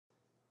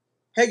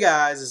Hey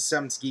guys, this is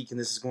Seventh Geek, and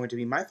this is going to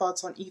be my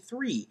thoughts on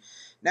E3.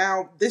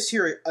 Now, this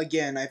year,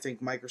 again, I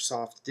think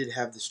Microsoft did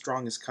have the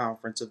strongest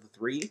conference of the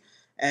three,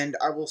 and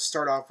I will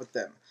start off with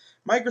them.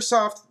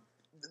 Microsoft,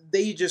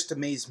 they just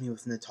amaze me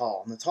with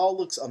Natal. Natal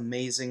looks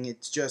amazing.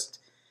 It's just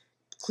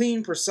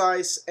clean,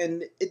 precise,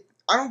 and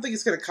I don't think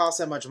it's going to cost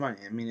that much money.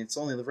 I mean, it's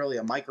only really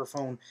a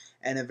microphone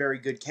and a very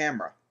good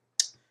camera.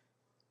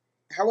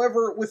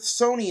 However, with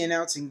Sony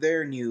announcing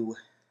their new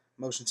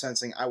motion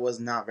sensing, I was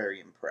not very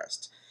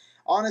impressed.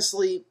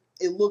 Honestly,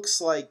 it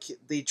looks like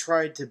they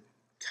tried to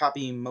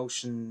copy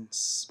Motion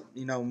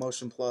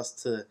Plus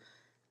to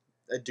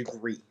a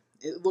degree.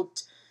 It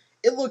looked,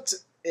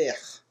 eh.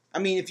 I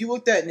mean, if you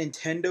looked at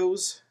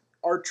Nintendo's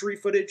archery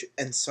footage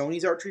and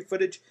Sony's archery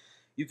footage,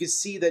 you could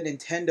see that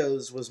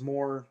Nintendo's was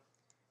more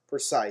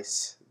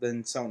precise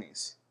than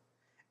Sony's,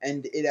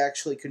 and it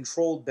actually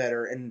controlled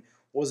better and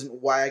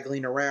wasn't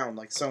waggling around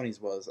like Sony's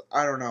was.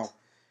 I don't know.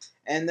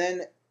 And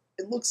then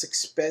it looks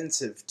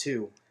expensive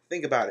too.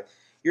 Think about it.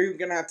 You're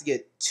going to have to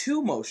get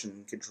two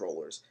motion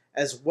controllers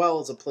as well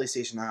as a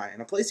PlayStation Eye.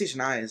 And a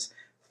PlayStation Eye is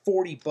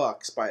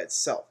 $40 by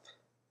itself.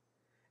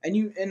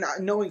 And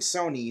knowing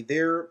Sony,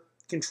 their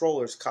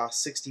controllers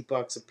cost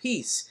 $60 a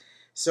piece.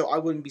 So I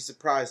wouldn't be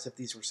surprised if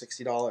these were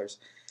 $60.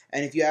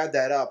 And if you add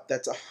that up,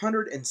 that's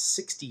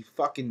 $160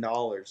 fucking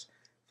dollars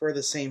for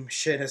the same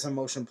shit as a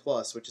Motion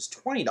Plus, which is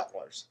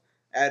 $20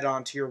 added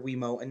on to your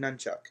Wiimote and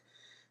Nunchuck.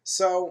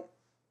 So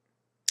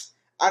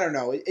I don't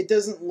know. It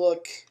doesn't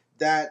look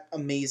that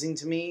amazing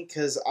to me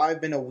because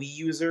I've been a Wii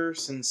user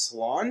since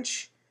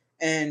launch,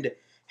 and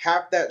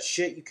half that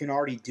shit you can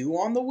already do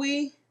on the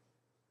Wii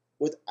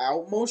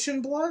without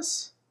Motion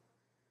Plus.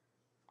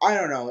 I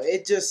don't know.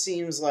 It just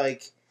seems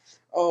like,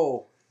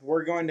 oh,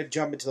 we're going to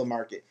jump into the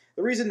market.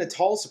 The reason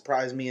Natal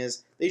surprised me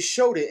is they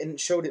showed it and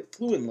showed it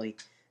fluently.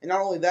 And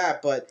not only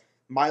that, but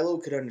Milo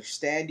could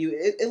understand you.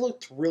 It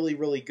looked really,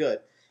 really good.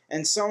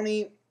 And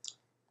Sony,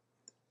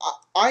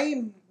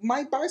 I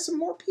might buy some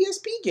more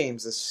PSP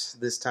games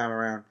this time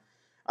around.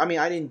 I mean,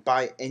 I didn't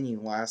buy any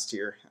last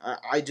year.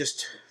 I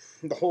just,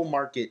 the whole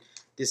market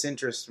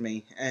disinterests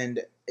me,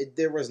 and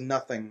there was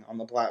nothing on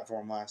the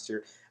platform last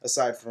year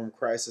aside from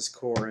Crisis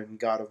Core and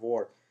God of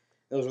War.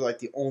 Those were like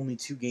the only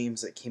two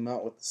games that came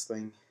out with this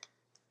thing.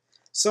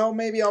 So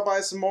maybe I'll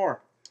buy some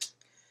more.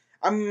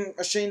 I'm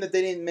ashamed that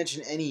they didn't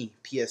mention any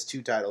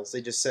PS2 titles.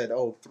 They just said,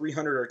 oh,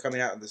 300 are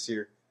coming out this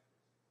year.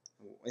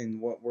 And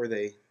what were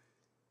they?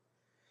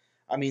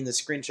 I mean, the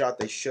screenshot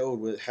they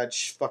showed had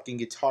fucking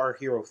Guitar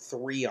Hero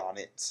 3 on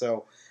it,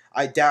 so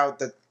I doubt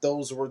that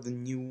those were the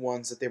new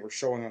ones that they were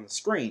showing on the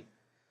screen.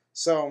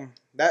 So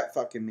that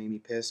fucking made me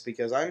pissed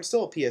because I'm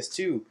still a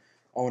PS2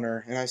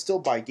 owner, and I still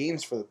buy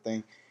games for the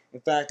thing. In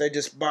fact, I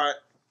just bought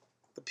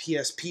the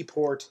PSP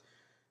port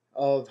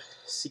of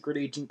Secret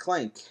Agent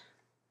Clank.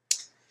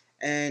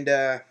 And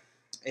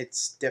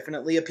it's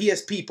definitely a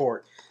PSP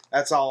port.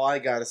 That's all I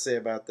gotta say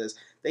about this.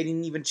 They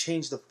didn't even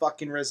change the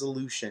fucking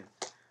resolution.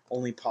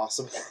 Only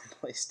possible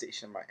on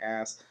PlayStation, my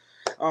ass.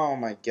 Oh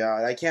my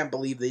god, I can't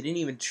believe they didn't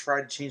even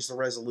try to change the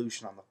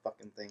resolution on the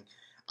fucking thing.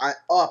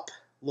 Up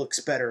looks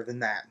better than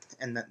that,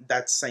 and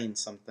that's saying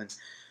something.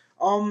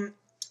 Other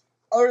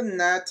than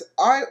that,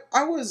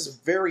 I was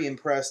very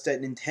impressed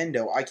at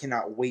Nintendo. I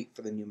cannot wait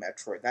for the new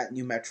Metroid. That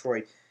new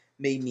Metroid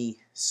made me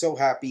so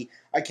happy.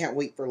 I can't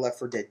wait for Left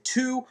 4 Dead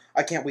 2.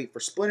 I can't wait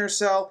for Splinter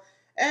Cell.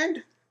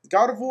 And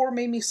God of War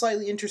made me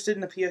slightly interested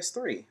in the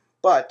PS3.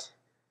 But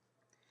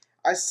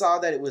I saw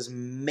that it was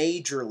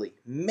majorly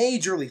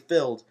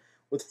filled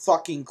with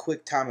fucking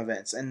QuickTime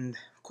events. And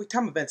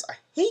QuickTime events, I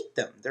hate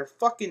them.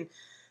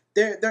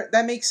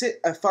 That makes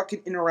it a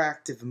fucking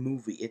interactive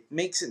movie. It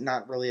makes it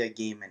not really a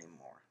game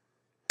anymore.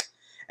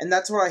 And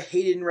that's what I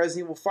hated in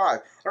Resident Evil 5.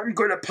 I'm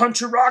gonna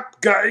punch a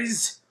rock,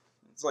 guys!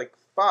 It's like,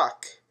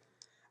 fuck.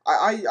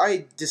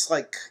 I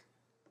dislike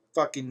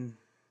fucking...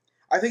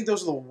 I think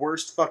those are the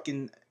worst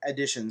fucking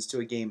additions to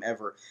a game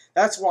ever.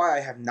 That's why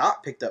I have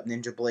not picked up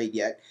Ninja Blade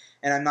yet,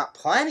 and I'm not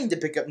planning to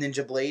pick up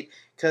Ninja Blade,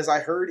 because I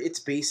heard it's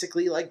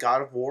basically like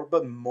God of War,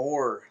 but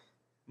more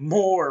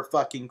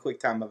fucking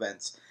QuickTime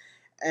events.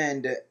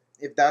 And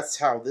if that's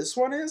how this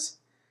one is,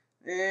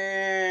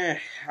 I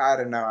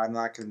don't know, I'm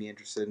not going to be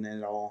interested in it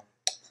at all.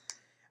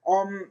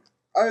 Other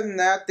than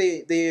that,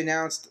 they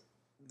announced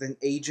the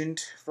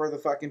agent for the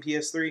fucking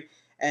PS3,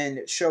 and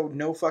it showed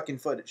no fucking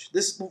footage.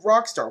 This is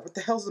Rockstar. What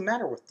the hell's the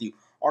matter with you?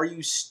 Are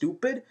you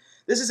stupid?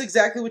 This is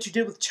exactly what you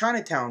did with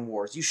Chinatown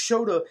Wars. You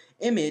showed an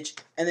image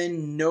and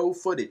then no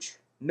footage.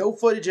 No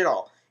footage at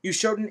all. You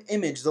showed an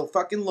image, the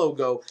fucking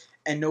logo,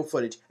 and no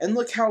footage. And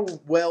look how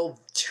well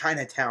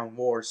Chinatown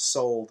Wars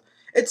sold.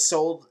 It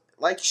sold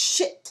like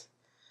shit.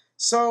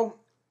 So,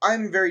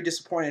 I'm very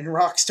disappointed in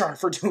Rockstar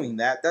for doing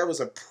that. That was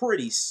a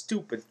pretty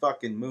stupid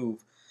fucking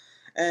move.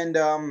 And,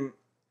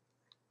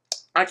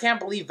 I can't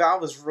believe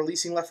Valve is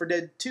releasing Left 4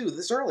 Dead 2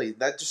 this early.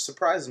 That just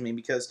surprises me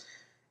because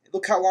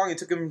look how long it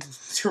took them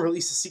to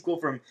release a sequel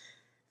from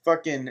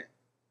fucking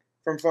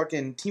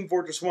Team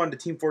Fortress 1 to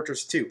Team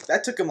Fortress 2.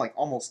 That took them like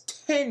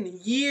almost 10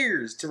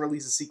 years to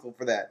release a sequel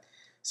for that.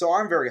 So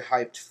I'm very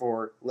hyped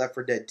for Left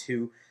 4 Dead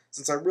 2.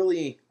 since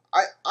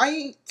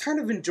I kind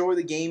of enjoy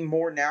the game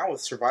more now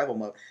with survival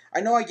mode. I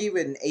know I gave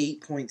it an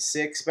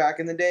 8.6 back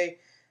in the day,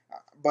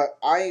 but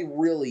I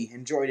really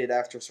enjoyed it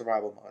after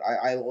survival mode.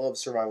 I love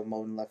survival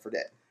mode in Left 4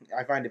 Dead.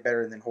 I find it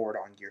better than Horde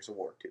on Gears of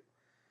War 2.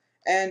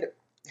 And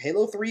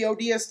Halo 3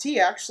 ODST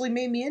actually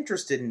made me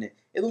interested in it.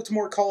 It looked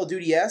more Call of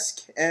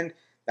Duty-esque, and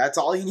that's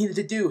all you needed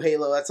to do,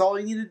 Halo. That's all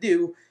you need to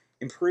do.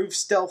 Improve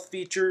stealth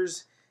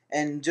features,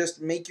 and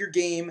just make your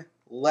game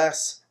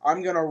less,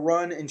 I'm going to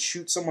run and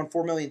shoot someone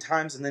 4 million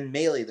times and then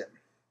melee them.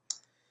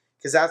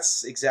 Because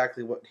that's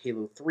exactly what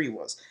Halo 3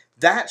 was.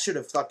 That should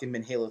have fucking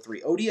been Halo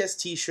 3.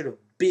 ODST should have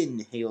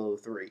been Halo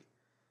 3.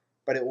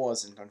 But it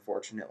wasn't,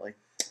 unfortunately.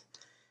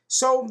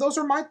 So, those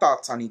are my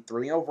thoughts on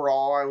E3.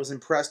 Overall, I was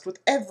impressed with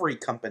every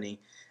company.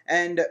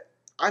 And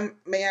I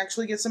may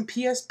actually get some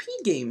PSP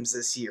games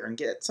this year and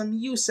get some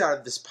use out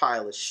of this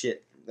pile of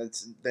shit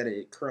that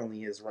it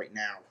currently is right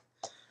now.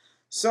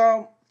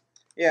 So,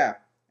 yeah.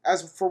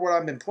 As for what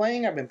I've been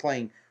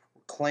playing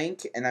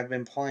Clank, and I've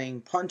been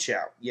playing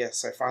Punch-Out.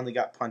 Yes, I finally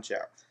got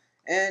Punch-Out.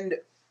 And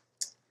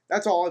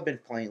that's all I've been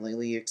playing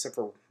lately, except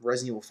for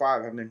Resident Evil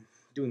 5. I've been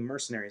doing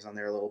Mercenaries on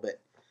there a little bit.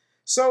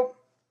 So,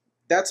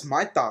 that's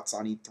my thoughts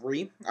on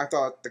E3. I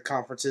thought the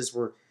conferences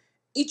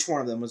each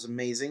one of them was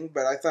amazing,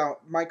 but I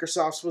thought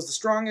Microsoft's was the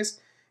strongest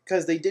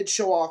because they did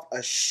show off a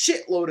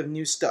shitload of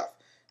new stuff.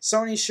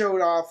 Sony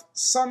showed off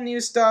some new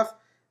stuff,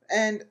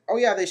 and, oh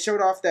yeah, they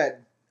showed off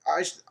that,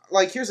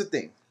 here's the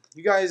thing.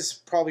 You guys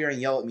probably are going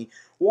to yell at me,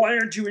 why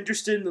aren't you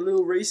interested in the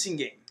little racing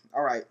game?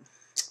 Alright,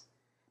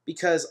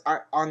 because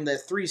on the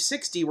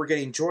 360 we're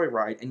getting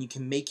Joyride, and you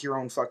can make your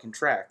own fucking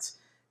tracks,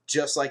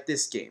 just like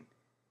this game.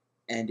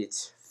 And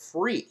it's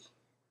free.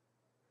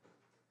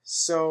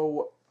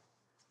 So,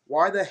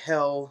 why the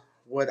hell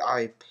would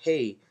I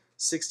pay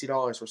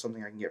 $60 for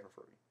something I can get for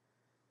free?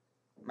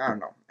 I don't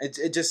know.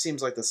 It just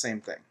seems like the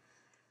same thing.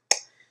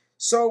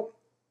 So,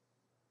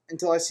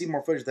 until I see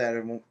more footage of that,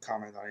 I won't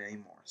comment on it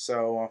anymore.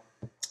 So,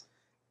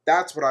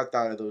 that's what I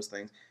thought of those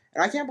things.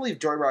 And I can't believe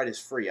Joyride is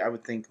free. I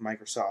would think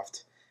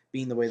Microsoft,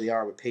 being the way they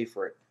are, would pay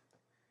for it.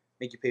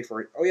 Make you pay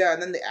for it. Oh yeah,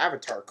 and then the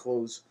Avatar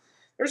clothes.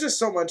 There's just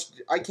so much,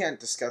 I can't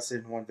discuss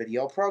it in one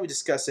video. I'll probably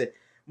discuss it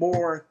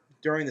more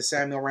during the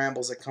Samuel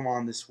Rambles that come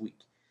on this week.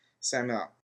 Samuel out.